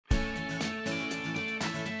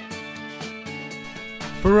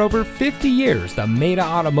For over 50 years, the Maita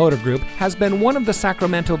Automotive Group has been one of the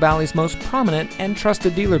Sacramento Valley's most prominent and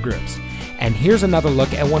trusted dealer groups. And here's another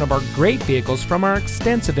look at one of our great vehicles from our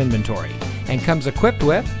extensive inventory, and comes equipped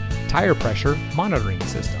with tire pressure monitoring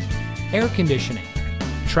system, air conditioning,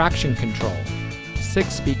 traction control,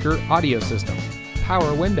 6-speaker audio system,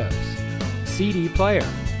 power windows, CD player,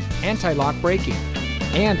 anti-lock braking,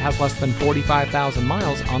 and has less than 45,000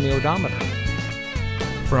 miles on the odometer.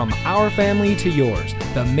 From our family to yours,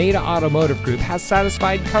 the Maita Automotive Group has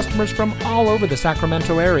satisfied customers from all over the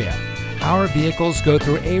Sacramento area. Our vehicles go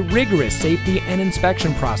through a rigorous safety and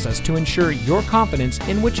inspection process to ensure your confidence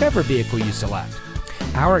in whichever vehicle you select.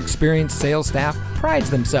 Our experienced sales staff prides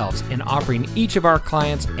themselves in offering each of our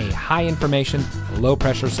clients a high-information,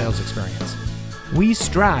 low-pressure sales experience. We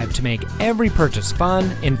strive to make every purchase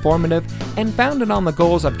fun, informative, and founded on the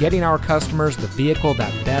goals of getting our customers the vehicle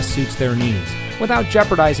that best suits their needs, without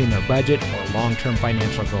jeopardizing their budget or long-term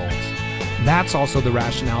financial goals. That's also the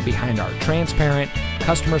rationale behind our transparent,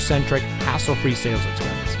 customer-centric, hassle-free sales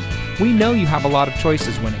experience. We know you have a lot of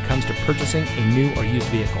choices when it comes to purchasing a new or used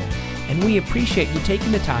vehicle, and we appreciate you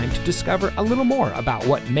taking the time to discover a little more about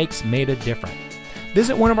what makes Maita different.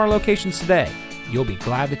 Visit one of our locations today. You'll be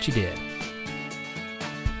glad that you did.